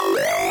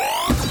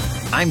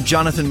I'm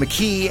Jonathan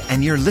McKee,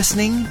 and you're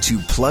listening to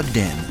Plugged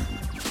In.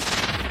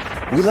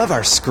 We love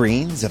our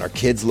screens, and our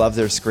kids love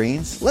their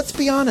screens. Let's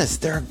be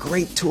honest, they're a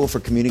great tool for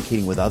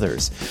communicating with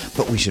others.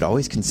 But we should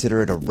always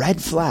consider it a red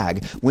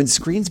flag when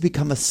screens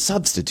become a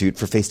substitute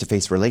for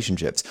face-to-face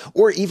relationships,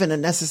 or even a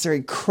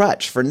necessary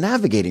crutch for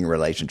navigating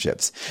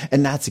relationships.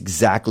 And that's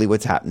exactly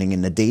what's happening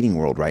in the dating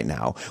world right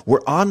now,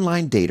 where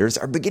online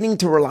daters are beginning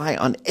to rely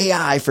on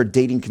AI for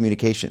dating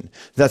communication.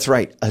 That's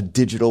right, a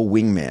digital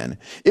wingman.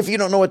 If you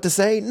don't know what to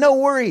say, no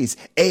worries.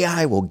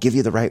 AI will give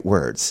you the right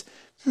words.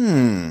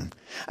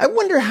 I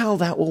wonder how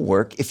that will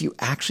work if you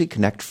actually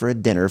connect for a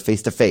dinner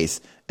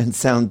face-to-face and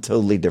sound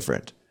totally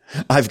different.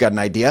 I've got an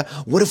idea.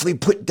 What if we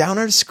put down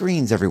our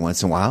screens every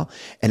once in a while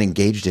and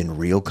engaged in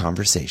real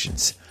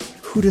conversations?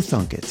 Who'da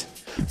thunk it?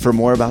 For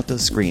more about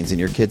those screens in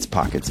your kids'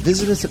 pockets,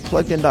 visit us at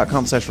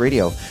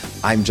pluggedin.com/radio.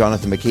 I'm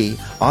Jonathan McKee,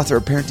 author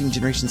of Parenting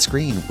Generation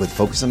Screen with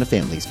Focus on the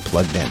Family's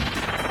Plugged In.